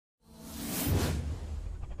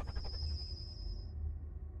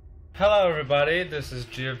Hello everybody, this is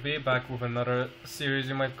GFB back with another series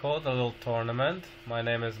you might call it, a little tournament. My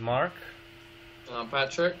name is Mark. I'm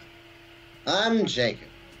Patrick. I'm Jacob.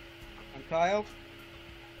 I'm Kyle.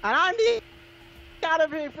 And I'm the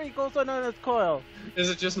Academy Freak, also known as Coyle. Is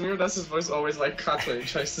it just me or does his voice always like cut when he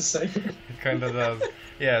tries to say it? It kinda does.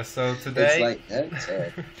 Yeah, so today... It's like,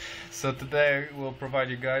 sorry. So today we'll provide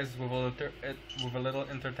you guys with a little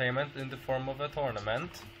entertainment in the form of a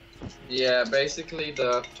tournament. Yeah, basically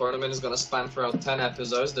the tournament is gonna span throughout 10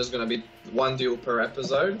 episodes. There's gonna be one duel per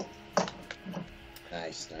episode.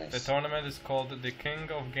 Nice. The tournament is called the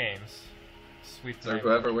King of Games. Sweet So name.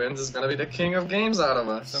 whoever wins is gonna be the king of games out of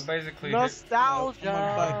us. So basically...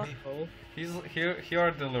 Nostalgia! Here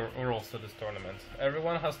are the rules to this tournament.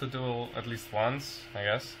 Everyone has to duel at least once, I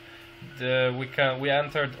guess. We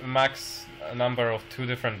entered a max number of 2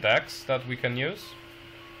 different decks that we can use.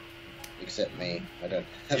 Except me, I don't.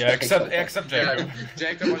 Yeah, except Jacob. Yeah,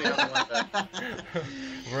 Jacob only has one deck.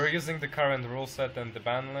 We're using the current rule set and the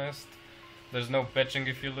ban list. There's no bitching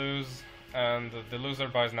if you lose, and the loser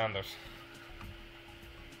buys Nando's.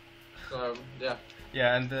 So yeah.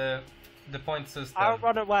 Yeah, and the point system. I'll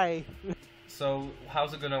run away. So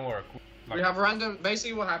how's it gonna work? We have random.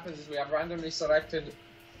 Basically, what happens is we have randomly selected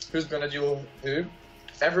who's gonna duel who.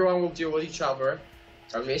 Everyone will duel each other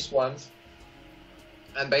at least once.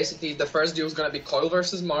 And basically, the first duel is gonna be Coyle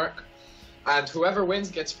versus Mark, and whoever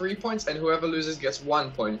wins gets 3 points, and whoever loses gets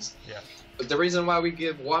 1 point. Yeah. But the reason why we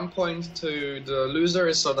give 1 point to the loser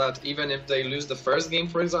is so that even if they lose the first game,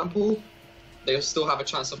 for example, they'll still have a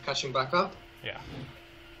chance of catching back up. Yeah.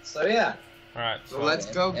 So yeah. All right. So let's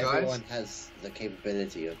go, guys. Everyone has the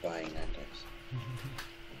capability of buying Nando's.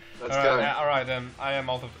 Let's all go. right, all right, then I am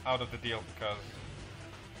out of the deal because.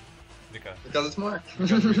 Because it's Mark.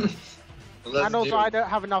 Let's And also, duel. I don't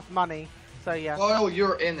have enough money, so yeah. Coyle,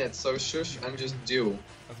 you're in it, so shush and just duel.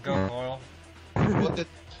 Let's go, Coyle. What did...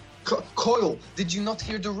 Coyle, did you not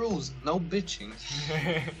hear the rules? No bitching.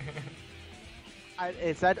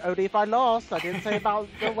 It said only if I lost. I didn't say about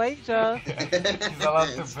the wager. He's allowed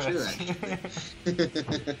to It's true,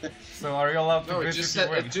 bitch. So are you allowed to No, bitch if you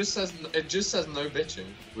win? it just says no bitching.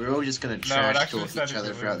 We're all just gonna it trash actually talk said each if other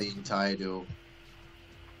you throughout win. the entire duel.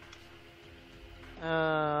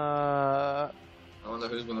 I wonder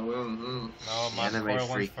who's gonna win. No, The Mark Anime Coyle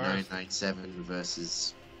wins Freak first. 997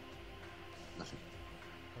 versus nothing.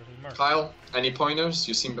 Versus Mark. Kyle, any pointers?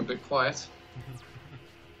 You seem a bit quiet.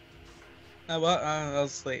 What? I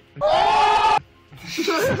was asleep.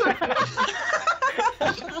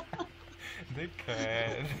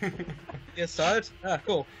 Dickhead. You started? Ah,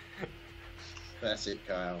 cool. Classic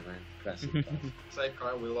Kyle, man. Classic Kyle. Say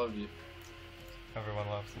Kyle, we love you. Everyone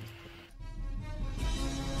loves him.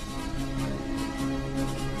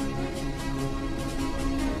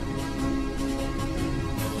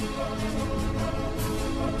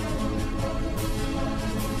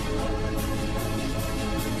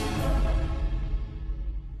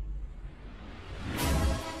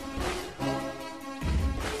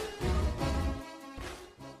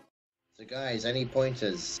 So guys, any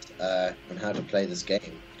pointers on how to play this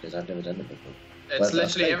game? Because I've never done it before. It's Well,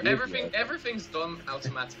 literally I'll play everything. with you. Everything's done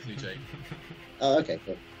automatically, Jake. Oh, okay,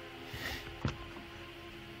 cool.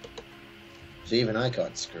 So even I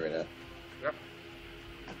can't screw it up.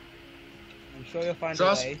 I'm sure you'll find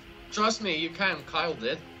Trust- a way. Trust me, you can. Kyle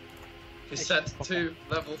did. He set 2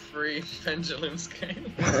 level 3 pendulum scale.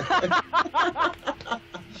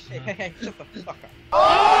 Hey, shut the fuck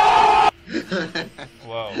up.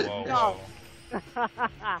 Whoa. No.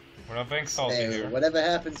 We're not being salty Hey, here. whatever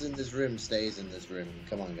happens in this room stays in this room.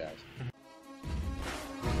 Come on, guys.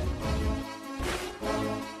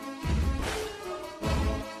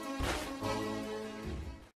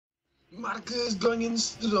 Mark is going in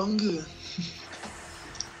stronger.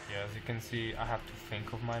 Yeah, as you can see, I have to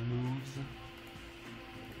think of my moves.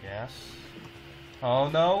 Yes. Oh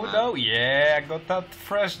no! Yeah, I got that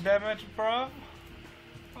fresh damage, bro.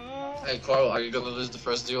 Oh. Hey Kyle, are you gonna lose the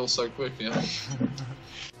first duel so quick? Yeah.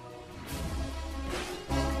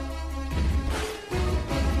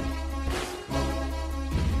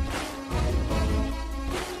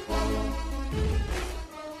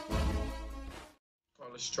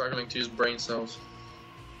 Kyle is struggling to use brain cells.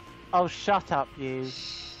 Oh, shut up, you.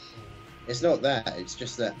 It's not that, it's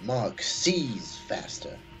just that Mark sees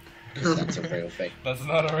faster. Because that's a real thing. That's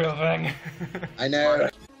not a real thing. I know.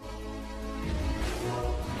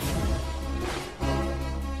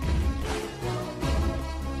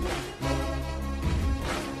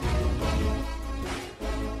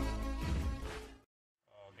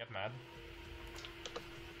 Oh, get mad.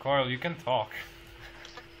 Coyle, you can talk.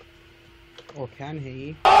 Or can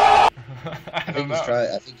he? I I don't think know. he's trying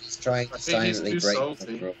to I think he's silently too break salty.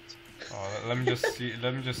 the rules. Oh, let me just see.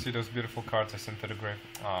 Let me just see those beautiful cards I sent to the grave.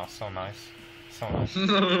 Oh, so nice. So nice.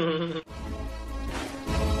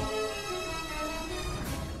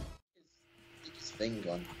 His thing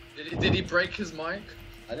gone. Did he break his mic?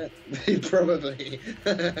 I don't. He probably.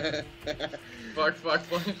 Fuck.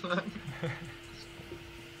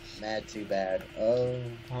 Mad too bad. Oh,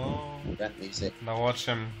 Oh. rap music. Now watch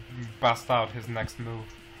him bust out his next move.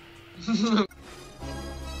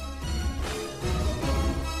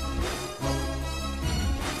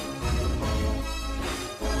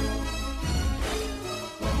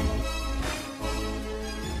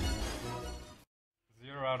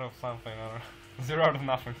 0 out of something or 0 out of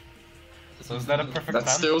nothing. So is that a perfect That's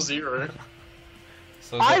 10? still 0.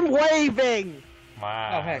 So is I'm waving!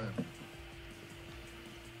 that... Oh, heck.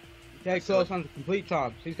 Yeah, Coyle stands a complete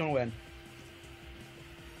chance. He's gonna win.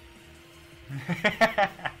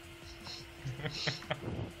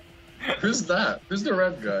 Who's that? Who's the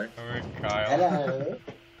red guy? Alright, Kyle. Hello.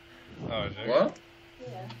 Oh, Jake. What?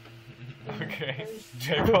 Okay.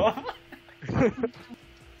 J-Bob.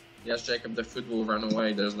 Yes, Jacob, the foot will run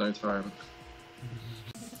away. There's no time.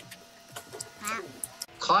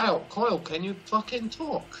 Coyle, can you fucking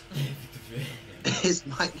talk? His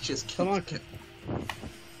mic just Come on, kicked. Come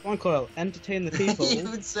on, Coyle. Entertain the people. He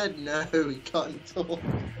even said no, he can't talk.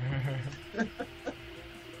 You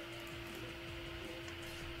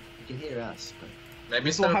can hear us, but... Maybe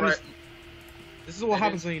This so is what right. happens. This is what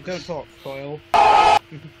happens when you don't talk, Coyle.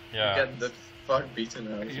 Yeah. Get the fuck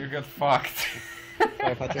beaten out. You get fucked.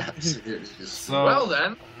 Sorry, Patrick. Absolutely just... So... Well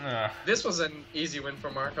then, Yeah. this was an easy win for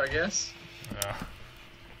Mark, I guess. Yeah.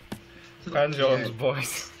 Pendulums, Yeah.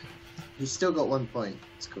 boys. He's still got 1 point.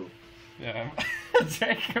 It's cool. Yeah.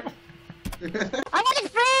 Jacob. I like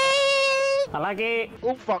it free! I like it.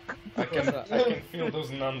 Oh fuck. I can feel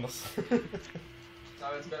those numbers. So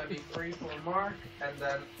it's gonna be 3 for Mark, and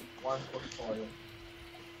then 1 for Coyle.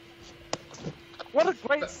 What a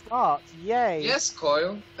great start. Yay. Yes,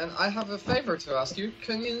 Coyle, and I have a favor to ask you.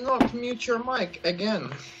 Can you not mute your mic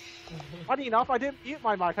again? Funny enough, I didn't mute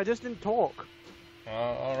my mic, I just didn't talk.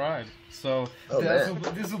 Alright. So, Oh,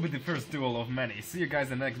 this will be the first duel of many. See you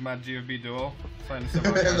guys in the next Mad GFB duel. Sign us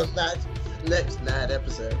The next mad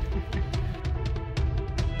episode.